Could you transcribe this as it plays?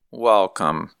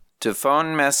Welcome to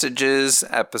Phone Messages,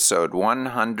 episode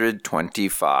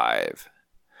 125.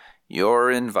 You're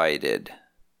invited.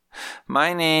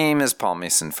 My name is Paul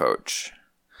Mason Foch.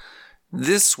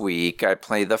 This week, I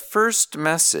play the first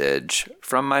message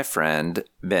from my friend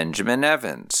Benjamin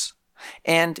Evans,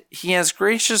 and he has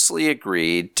graciously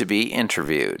agreed to be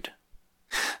interviewed.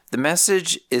 The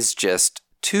message is just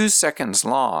 2 seconds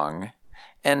long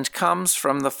and comes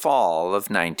from the fall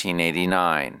of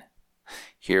 1989.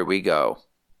 Here we go.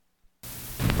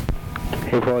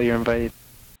 Hey, Paul, you're invited.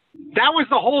 That was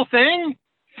the whole thing?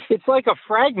 It's like a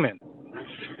fragment.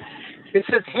 It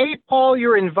says, hey, Paul,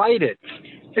 you're invited.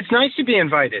 It's nice to be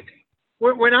invited.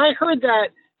 When I heard that,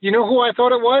 you know who I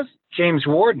thought it was? James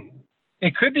Warden.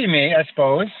 It could be me, I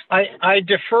suppose. I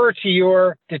defer to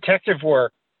your detective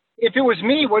work. If it was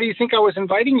me, what do you think I was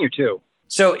inviting you to?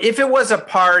 So if it was a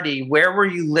party, where were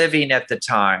you living at the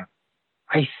time?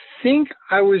 I think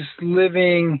I was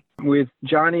living with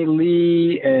Johnny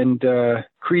Lee and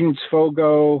Creedence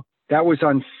Fogo. That was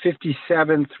on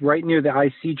 57th, right near the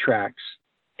IC tracks.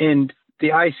 And the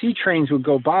IC trains would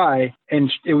go by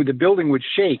and the building would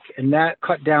shake, and that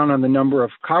cut down on the number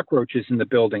of cockroaches in the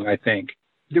building, I think.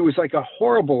 There was like a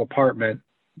horrible apartment.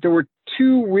 There were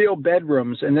 2 real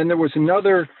bedrooms, and then there was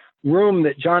another room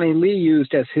that Johnny Lee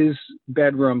used as his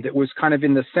bedroom that was kind of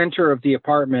in the center of the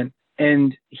apartment.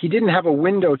 And he didn't have a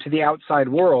window to the outside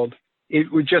world.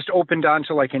 It would just opened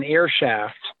onto like an air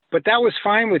shaft. But that was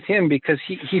fine with him because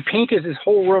he painted his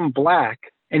whole room black,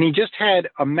 and he just had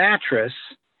a mattress.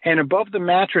 And above the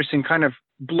mattress in kind of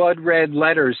blood red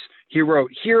letters, he wrote,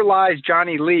 "Here lies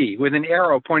Johnny Lee," with an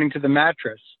arrow pointing to the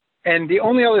mattress. And the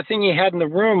only other thing he had in the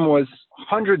room was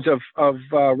hundreds of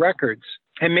records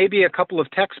and maybe a couple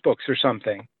of textbooks or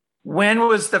something. When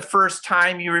was the first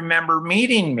time you remember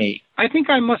meeting me? I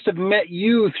think I must have met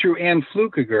you through Ann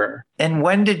Flukiger. And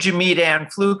when did you meet Ann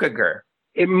Flukiger?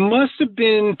 It must have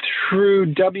been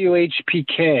through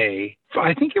WHPK.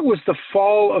 I think it was the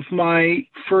fall of my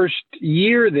first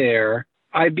year there.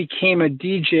 I became a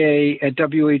DJ at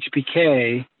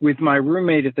WHPK with my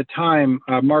roommate at the time,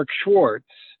 Mark Schwartz.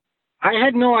 I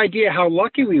had no idea how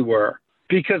lucky we were,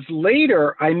 because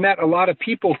later I met a lot of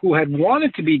people who had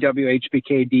wanted to be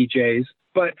WHPK DJs,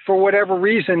 but for whatever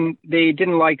reason, they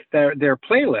didn't like their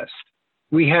playlist.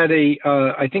 We had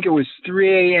I think it was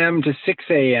 3 a.m. to 6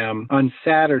 a.m. on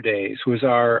Saturdays was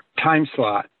our time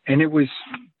slot, and it was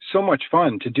so much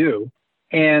fun to do.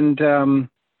 And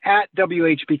at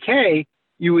WHPK,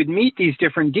 you would meet these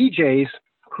different DJs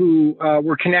who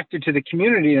were connected to the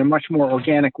community in a much more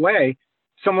organic way.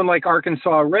 Someone like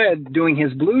Arkansas Red doing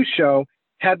his blues show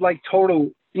had like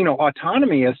total,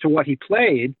 autonomy as to what he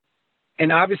played.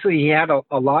 And obviously he had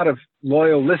a lot of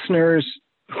loyal listeners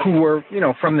who were,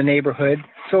 from the neighborhood.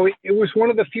 So it was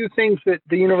one of the few things that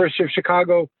the University of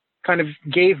Chicago kind of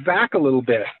gave back a little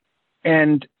bit.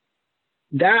 And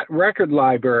that record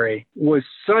library was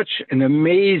such an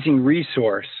amazing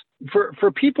resource.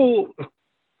 For people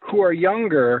who are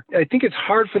younger, I think it's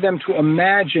hard for them to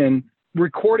imagine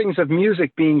recordings of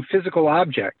music being physical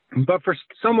objects. But for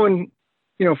someone,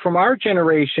 from our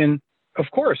generation, of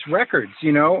course, records,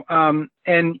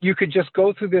 and you could just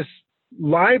go through this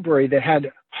library that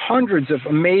had hundreds of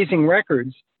amazing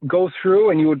records, go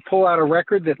through, and you would pull out a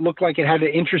record that looked like it had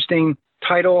an interesting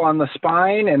title on the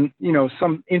spine and,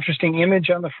 some interesting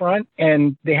image on the front.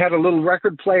 And they had a little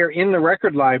record player in the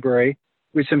record library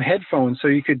with some headphones so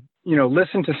you could,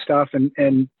 listen to stuff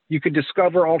and you could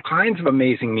discover all kinds of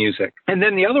amazing music. And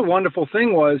then the other wonderful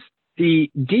thing was the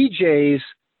DJs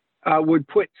would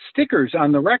put stickers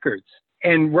on the records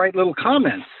and write little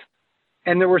comments.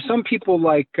 And there were some people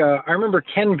like, I remember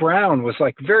Ken Brown was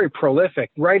like very prolific,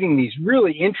 writing these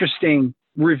really interesting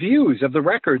reviews of the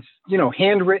records,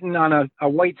 handwritten on a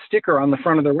white sticker on the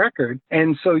front of the record.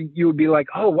 And so you would be like,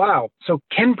 oh, wow. So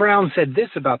Ken Brown said this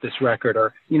about this record,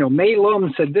 or, May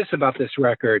Lum said this about this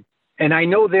record. And I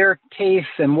know their tastes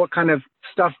and what kind of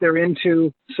stuff they're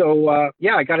into. So,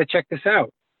 I got to check this out.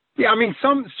 Yeah, I mean,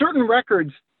 some certain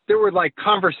records, there were like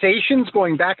conversations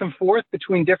going back and forth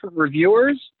between different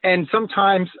reviewers. And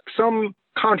sometimes some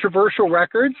controversial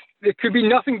records, it could be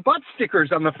nothing but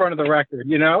stickers on the front of the record,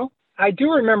 I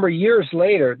do remember years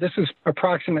later, this is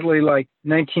approximately like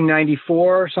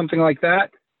 1994 or something like that.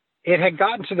 It had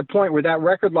gotten to the point where that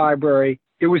record library,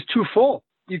 it was too full.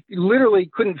 You literally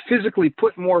couldn't physically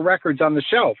put more records on the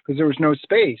shelf because there was no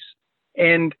space.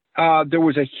 And there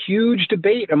was a huge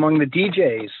debate among the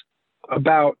DJs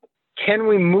about, can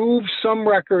we move some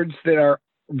records that are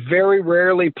very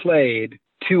rarely played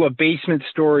to a basement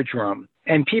storage room?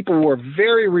 And people were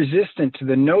very resistant to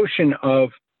the notion of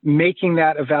making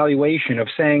that evaluation, of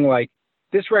saying like,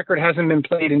 this record hasn't been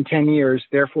played in 10 years,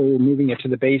 therefore we're moving it to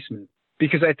the basement.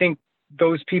 Because I think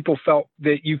those people felt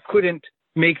that you couldn't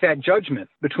make that judgment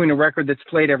between a record that's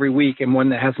played every week and one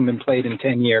that hasn't been played in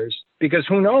 10 years. Because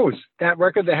who knows, that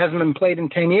record that hasn't been played in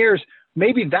 10 years,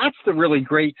 maybe that's the really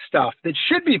great stuff that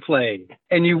should be played.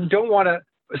 And you don't want to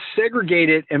segregate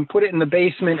it and put it in the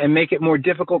basement and make it more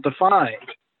difficult to find.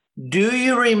 Do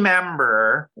you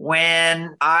remember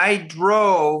when I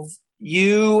drove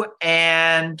you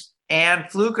and Anne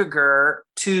Flukiger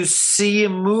to see a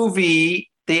movie,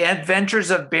 The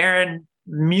Adventures of Baron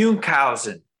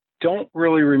Munchausen? Don't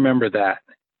really remember that.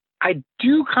 I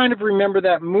do kind of remember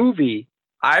that movie.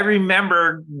 I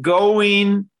remember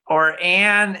going, or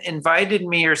Anne invited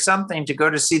me or something to go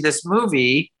to see this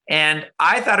movie, and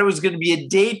I thought it was going to be a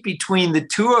date between the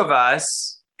two of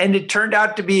us, and it turned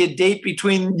out to be a date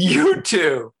between you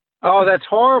two. Oh, that's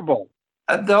horrible.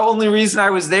 The only reason I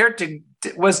was there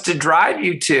was to drive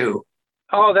you two.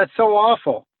 Oh, that's so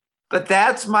awful. But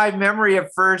that's my memory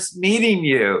of first meeting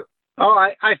you. Oh,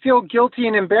 I feel guilty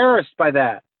and embarrassed by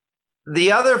that.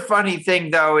 The other funny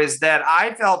thing, though, is that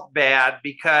I felt bad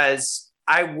because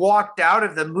I walked out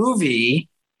of the movie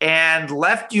and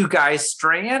left you guys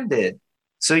stranded.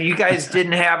 So you guys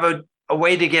didn't have a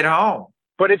way to get home.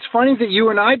 But it's funny that you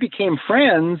and I became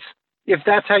friends if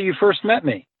that's how you first met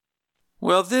me.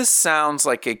 Well, this sounds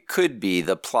like it could be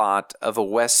the plot of a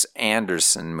Wes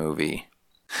Anderson movie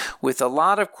with a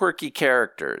lot of quirky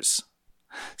characters,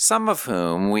 some of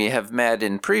whom we have met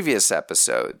in previous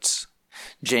episodes.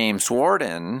 James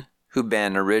Warden, who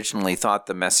Ben originally thought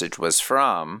the message was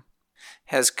from,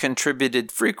 has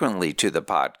contributed frequently to the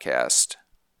podcast.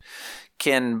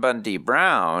 Ken Bundy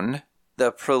Brown,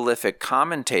 the prolific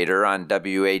commentator on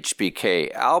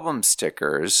WHBK album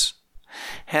stickers,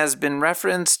 has been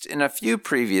referenced in a few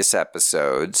previous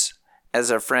episodes as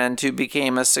a friend who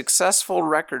became a successful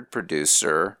record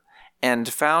producer and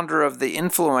founder of the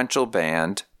influential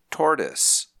band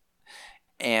Tortoise.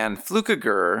 Anne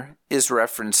Flukiger is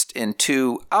referenced in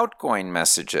 2 outgoing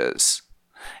messages,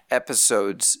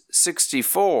 episodes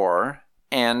 64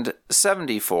 and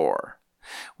 74,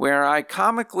 where I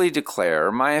comically declare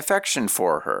my affection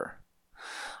for her.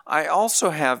 I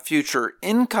also have future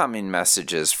incoming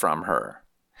messages from her,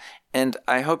 and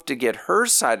I hope to get her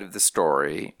side of the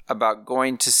story about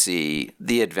going to see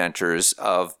The Adventures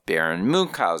of Baron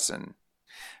Munchausen.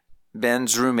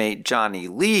 Ben's roommate Johnny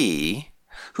Lee,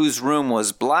 whose room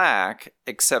was black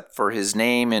except for his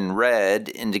name in red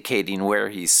indicating where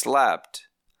he slept,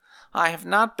 I have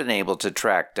not been able to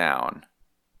track down.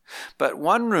 But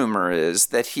one rumor is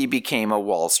that he became a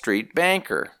Wall Street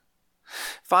banker.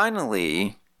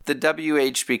 Finally, the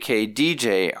WHBK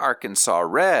DJ Arkansas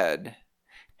Red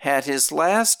had his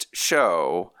last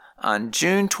show on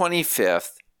June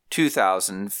 25th,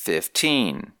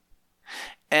 2015.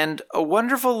 And a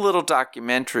wonderful little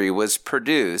documentary was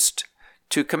produced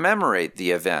to commemorate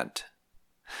the event,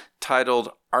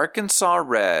 titled Arkansas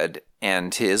Red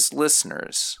and His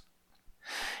Listeners.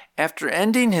 After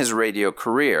ending his radio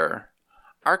career,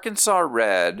 Arkansas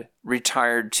Red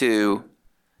retired to,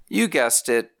 you guessed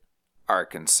it,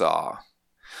 Arkansas.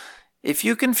 If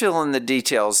you can fill in the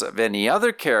details of any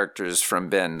other characters from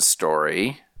Ben's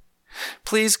story,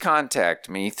 please contact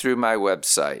me through my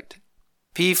website,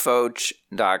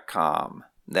 pfoch.com.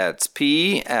 That's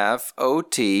pfotsch.com.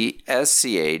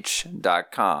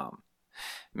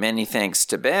 Many thanks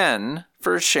to Ben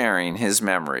for sharing his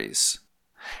memories.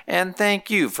 And thank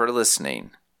you for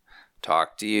listening.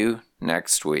 Talk to you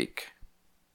next week.